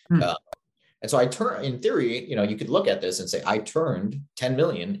that. And so in theory, you could look at this and say, I turned 10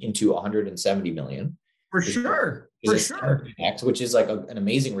 million into 170 million. For sure. Which is like an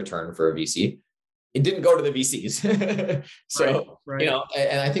amazing return for a VC. It didn't go to the VCs. So, right.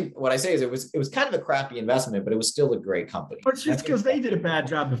 And I think what I say is it was kind of a crappy investment, but it was still a great company. But it's just because they did a bad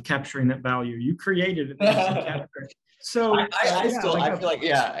job of capturing that value. You created it. So I feel like,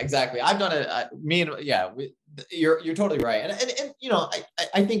 yeah, exactly. I've done it. You're totally right. And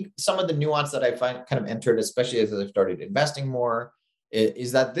I think some of the nuance that I find kind of entered, especially as I've started investing more,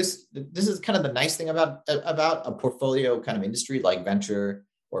 is that this is kind of the nice thing about a portfolio kind of industry like venture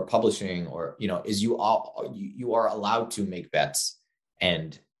or publishing, or is you are allowed to make bets,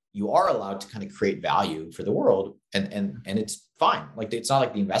 and you are allowed to kind of create value for the world, and it's fine. Like it's not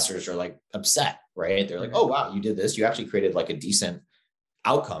like the investors are like upset, right? They're like, oh wow, you did this. You actually created like a decent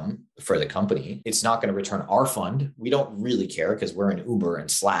outcome for the company. It's not going to return our fund. We don't really care because we're in Uber and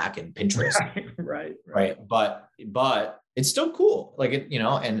Slack and Pinterest, right? But it's still cool, like it,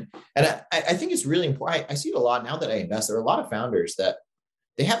 and I think it's really important. I see it a lot now that I invest. There are a lot of founders that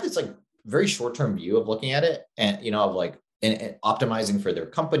they have this like very short-term view of looking at it, and of like and optimizing for their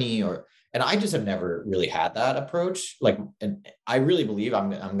company, and I just have never really had that approach. Like, and I really believe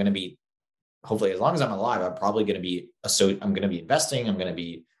I'm going to be, hopefully, as long as I'm alive, I'm probably going to be I'm going to be investing. I'm going to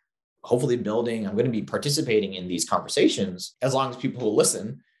be hopefully building, I'm going to be participating in these conversations as long as people will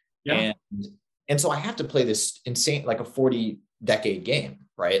listen. Yeah. And so I have to play this insane, like a 40-decade game,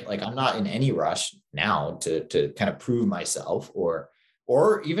 right? Like I'm not in any rush now to kind of prove myself or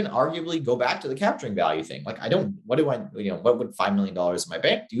even arguably go back to the capturing value thing. Like what would $5 million in my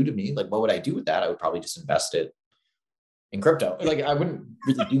bank do to me? Like, what would I do with that? I would probably just invest it in crypto. Like I wouldn't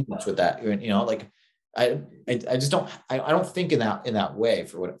really do much with that, like I just don't, I don't think in that way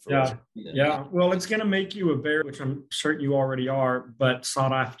Yeah. Well, it's going to make you which I'm certain you already are, but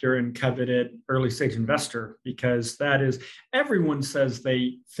sought after and coveted early stage investor, because everyone says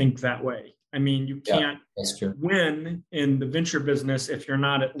they think that way. I mean, you can't win in the venture business if you're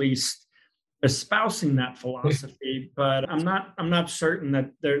not at least espousing that philosophy. But I'm not certain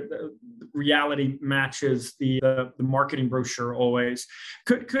that the reality matches the marketing brochure always.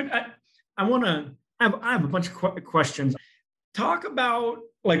 I have a bunch of questions. Talk about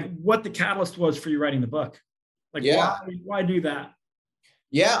like what the catalyst was for you writing the book. Like, why do that?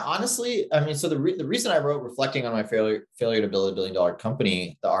 Yeah, honestly, I mean, so the reason I wrote reflecting on my failure to build a $1 billion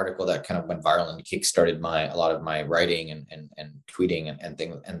company, the article that kind of went viral and kickstarted a lot of my writing and tweeting and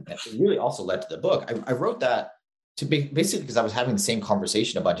things, and it really also led to the book. I wrote that to basically because I was having the same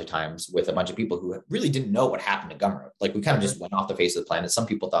conversation a bunch of times with a bunch of people who really didn't know what happened to Gumroad. Like we kind of just went off the face of the planet. Some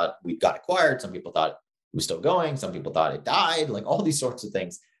people thought we got acquired. Some people thought it was still going. Some people thought it died, like all these sorts of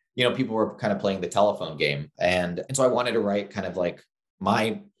things. People were kind of playing the telephone game. And so I wanted to write kind of like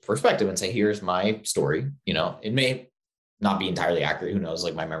my perspective and say, here's my story. It may not be entirely accurate. Who knows?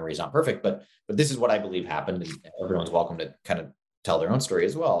 Like my memory is not perfect, but this is what I believe happened. And everyone's welcome to kind of tell their own story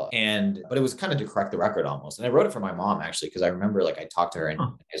as well. But it was kind of to correct the record almost. And I wrote it for my mom actually, because I remember like I talked to her and I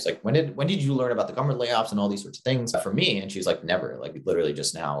was like, when did you learn about the Gumroad layoffs and all these sorts of things for me? And she's like, never, like literally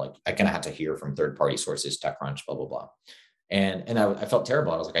just now, like I kind of had to hear from third-party sources, TechCrunch, blah, blah, blah. And I felt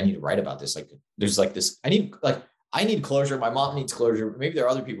terrible. I was like, I need to write about this. Like there's like this, I need closure. My mom needs closure. Maybe there are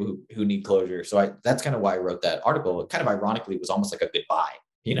other people who need closure. So that's kind of why I wrote that article. It kind of ironically was almost like a goodbye.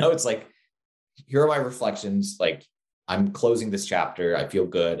 It's like, here are my reflections. Like I'm closing this chapter. I feel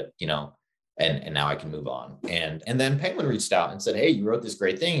good, and now I can move on. And then Penguin reached out and said, hey, you wrote this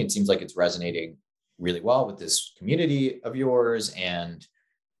great thing. It seems like it's resonating really well with this community of yours. And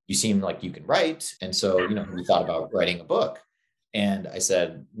you seem like you can write. And so, we thought about writing a book. And I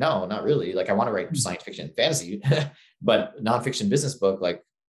said, no, not really. Like I want to write science fiction and fantasy, but nonfiction business book, like,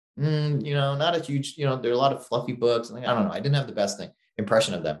 not a huge, there are a lot of fluffy books. And I don't know. I didn't have the best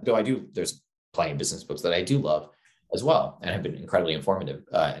impression of them. Though there's plenty of business books that I do love as well, and have been incredibly informative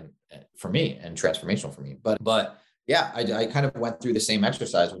for me and transformational for me. But yeah, I kind of went through the same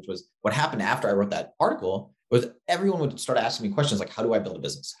exercise, which was what happened after I wrote that article was everyone would start asking me questions like, how do I build a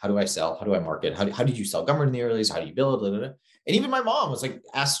business? How do I sell? How do I market? How did you sell Gumroad in the early days? How do you build? Blah, blah, blah. And even my mom was like,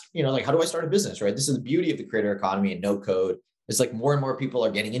 asked, like, how do I start a business? Right. This is the beauty of the creator economy and no code. It's like more and more people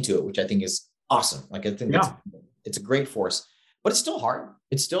are getting into it, which I think is awesome. Like I think it's a great force, but it's still hard.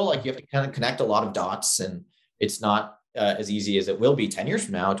 It's still like you have to kind of connect a lot of dots, and it's not as easy as it will be 10 years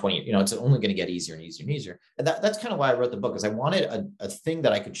from now, 20, it's only going to get easier and easier and easier. And that's kind of why I wrote the book, because I wanted a thing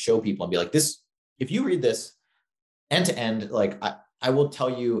that I could show people and be like, this, if you read this end to end, like I will tell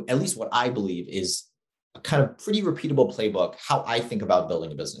you at least what I believe is a kind of pretty repeatable playbook, how I think about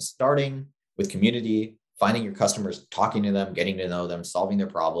building a business, starting with community, finding your customers, talking to them, getting to know them, solving their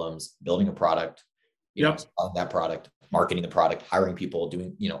problems, building a product, selling that product, marketing the product, hiring people,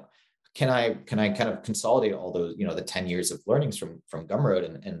 doing, can I kind of consolidate all those, the 10 years of learnings from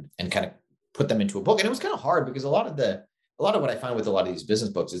Gumroad and kind of put them into a book. And it was kind of hard because a lot of what I find with a lot of these business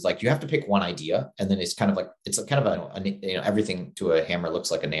books is like, you have to pick one idea, and then it's kind of like, it's kind of everything to a hammer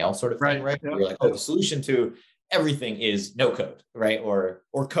looks like a nail sort of thing, right? Yeah. You're like, oh, the solution to everything is no code, right? Or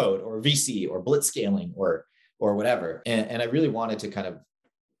code or VC or blitz scaling or whatever. And I really wanted to kind of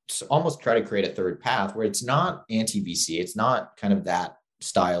almost try to create a third path where it's not anti-VC. It's not kind of that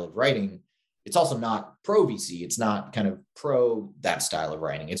style of writing. It's also not pro VC. It's not kind of pro that style of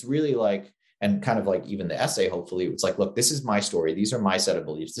writing. It's really like, and kind of like even the essay, hopefully it's like, look, this is my story. These are my set of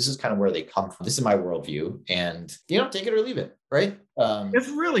beliefs. This is kind of where they come from. This is my worldview, and take it or leave it. Right. It's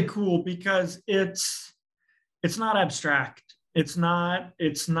really cool because it's not abstract. It's not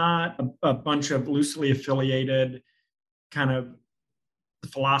a bunch of loosely affiliated kind of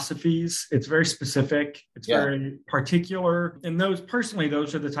philosophies. It's very specific. It's very particular. And those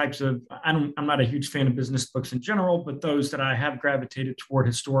are the types of, I'm not a huge fan of business books in general, but those that I have gravitated toward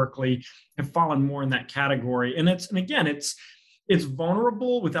historically have fallen more in that category. And it's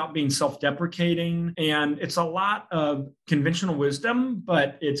vulnerable without being self-deprecating. And it's a lot of conventional wisdom,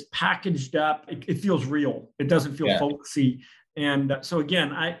 but it's packaged up. It feels real. It doesn't feel folksy. And so again,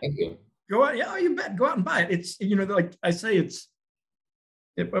 Thank you. go out. Yeah, you bet. Go out and buy it. It's, like I say,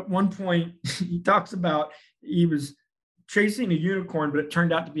 at one point he talks about he was chasing a unicorn, but it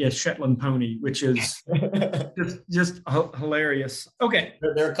turned out to be a Shetland pony, which is just hilarious. Okay.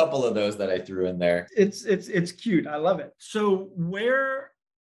 There are a couple of those that I threw in there. It's cute. I love it. So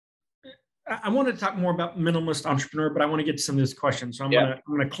I want to talk more about minimalist entrepreneur, but I want to get to some of these questions. So I'm going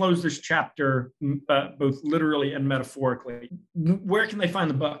to close this chapter both literally and metaphorically. Where can they find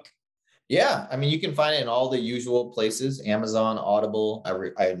the book? Yeah, I mean, you can find it in all the usual places: Amazon, Audible.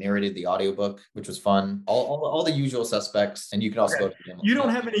 I narrated the audiobook, which was fun. All the usual suspects, and you can also go to You don't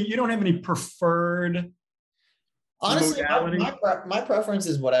have any preferred. Honestly, my preference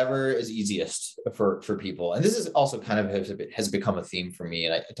is whatever is easiest for people. And this is also kind of has become a theme for me.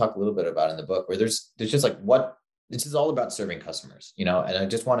 And I talk a little bit about it in the book, where there's just like this is all about serving customers, and I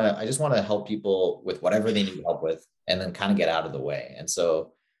just want to help people with whatever they need help with, and then kind of get out of the way. And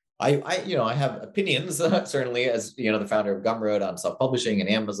so I have opinions, certainly, as the founder of Gumroad, on self-publishing and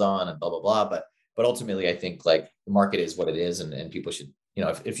Amazon and blah, blah, blah. But ultimately, I think like the market is what it is, and people should,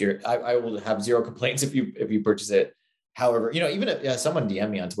 if you're, I will have zero complaints if you purchase it. However, even if someone DM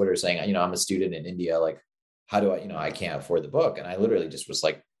me on Twitter saying, I'm a student in India, like, how do I can't afford the book. And I literally just was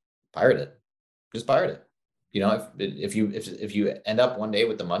like, pirate it, just pirate it. If you end up one day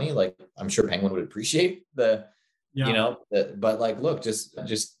with the money, like, I'm sure Penguin would appreciate but like, look, just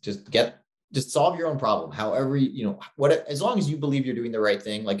solve your own problem. However, as long as you believe you're doing the right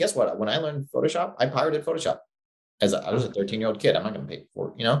thing. Like, guess what? When I learned Photoshop, I pirated Photoshop. I was a 13-year-old kid. I'm not going to pay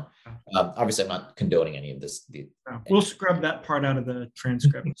for it, Obviously, I'm not condoning any of this. We'll scrub that part out of the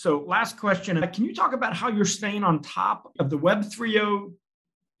transcript. So last question. Can you talk about how you're staying on top of the Web 3.0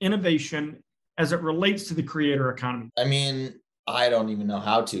 innovation as it relates to the creator economy? I mean, I don't even know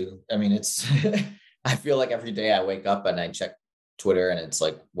how to. I mean, it's... I feel like every day I wake up and I check Twitter and it's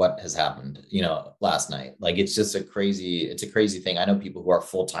like, what has happened, last night? Like, it's a crazy thing. I know people who are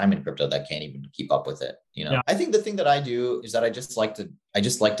full-time in crypto that can't even keep up with it. I think the thing that I do is that I just like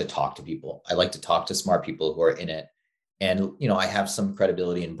to talk to people. I like to talk to smart people who are in it. And, I have some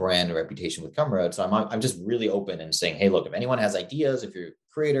credibility and brand and reputation with Gumroad. So I'm just really open and saying, hey, look, if anyone has ideas, if you're a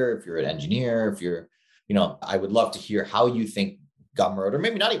creator, if you're an engineer, if you're, I would love to hear how you think Gumroad, or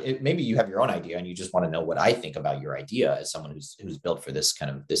maybe not. Maybe you have your own idea and you just want to know what I think about your idea as someone who's built for this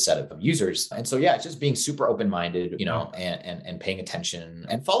set of users. And so, yeah, it's just being super open-minded, and paying attention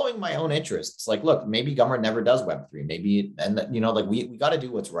and following my own interests. Like, look, maybe Gumroad never does Web3. Maybe, and like we got to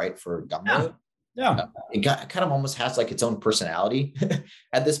do what's right for Gumroad. Yeah. It kind of almost has like its own personality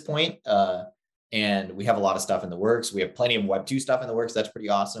at this point. And we have a lot of stuff in the works. We have plenty of Web2 stuff in the works. That's pretty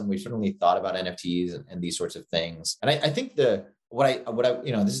awesome. We've certainly thought about NFTs and these sorts of things. And I think what I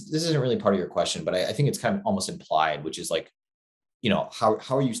this isn't really part of your question, but I think it's kind of almost implied, which is like, how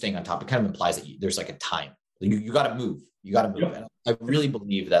are you staying on top? It kind of implies that there's like a time. You got to move. Yeah. And I really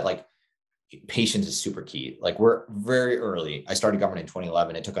believe that like patience is super key. Like, we're very early. I started Gumroad in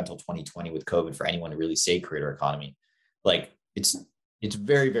 2011. It took until 2020 with COVID for anyone to really say creator economy. Like, it's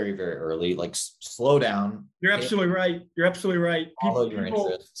very, very, very early. Like, slow down. You're absolutely right. Follow your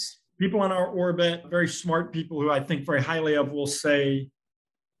interests. People in our orbit, very smart people who I think very highly of, will say,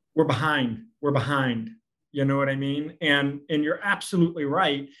 we're behind. You know what I mean? And you're absolutely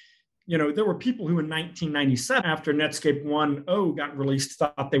right. There were people who in 1997, after Netscape 1.0 got released,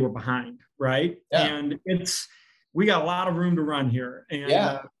 thought they were behind, right? Yeah. And we got a lot of room to run here. And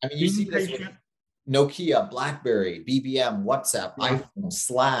I mean, you see this with Nokia, BlackBerry, BBM, WhatsApp, iPhone,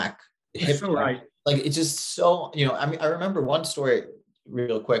 Slack. So right. Like, it's just so, I mean, I remember one story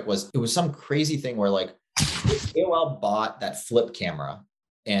real quick it was some crazy thing where like AOL bought that flip camera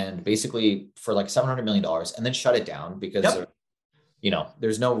and basically for like $700 million and then shut it down because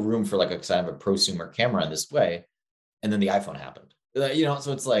there's no room for like a kind of a prosumer camera in this way. And then the iPhone happened,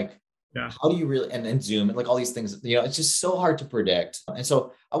 so it's like, how do you really, and Zoom and like all these things, it's just so hard to predict. And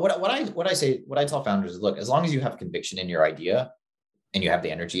so what I tell founders is, look, as long as you have conviction in your idea and you have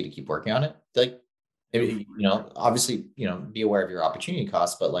the energy to keep working on it, like, obviously, be aware of your opportunity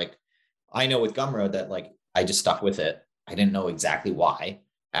costs, but like, I know with Gumroad that like, I just stuck with it. I didn't know exactly why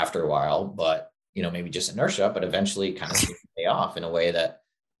after a while, but, maybe just inertia, but eventually kind of pay off in a way that,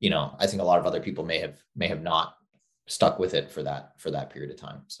 I think a lot of other people may have not stuck with it for that period of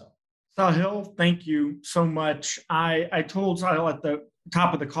time. So, Sahil, thank you so much. I told Sahil at the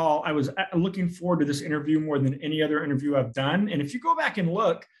top of the call, I was looking forward to this interview more than any other interview I've done. And if you go back and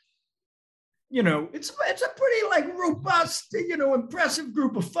look, it's a pretty like robust, impressive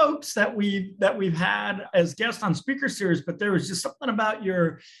group of folks that we've had as guests on Speaker Series. But there was just something about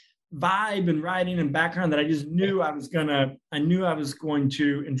your vibe and writing and background that I just knew I was going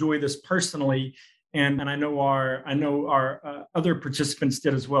to enjoy this personally. And I know our other participants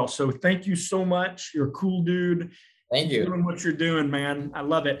did as well. So thank you so much. You're a cool dude. Thank you. Doing what you're doing, man. I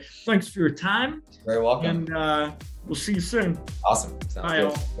love it. Thanks for your time. You're very welcome. And we'll see you soon. Awesome. Sounds Bye, good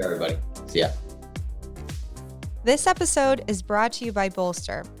all. for everybody. See ya. This episode is brought to you by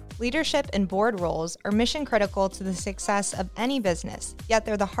Bolster. Leadership and board roles are mission critical to the success of any business, yet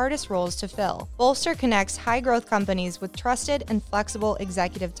they're the hardest roles to fill. Bolster connects high-growth companies with trusted and flexible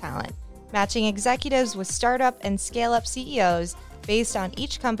executive talent, matching executives with startup and scale-up CEOs based on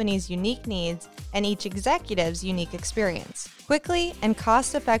each company's unique needs and each executive's unique experience. Quickly and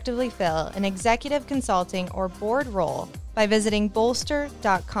cost-effectively fill an executive consulting or board role by visiting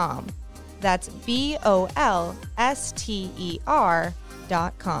bolster.com. That's BOLSTER.com.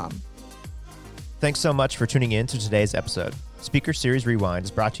 Thanks so much for tuning in to today's episode. Speaker Series Rewind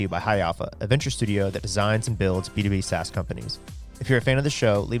is brought to you by High Alpha, a venture studio that designs and builds B2B SaaS companies. If you're a fan of the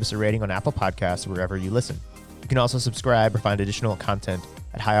show, leave us a rating on Apple Podcasts or wherever you listen. You can also subscribe or find additional content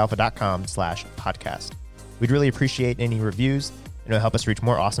at highalpha.com/podcast. We'd really appreciate any reviews, and it'll help us reach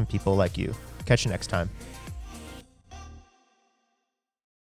more awesome people like you. Catch you next time.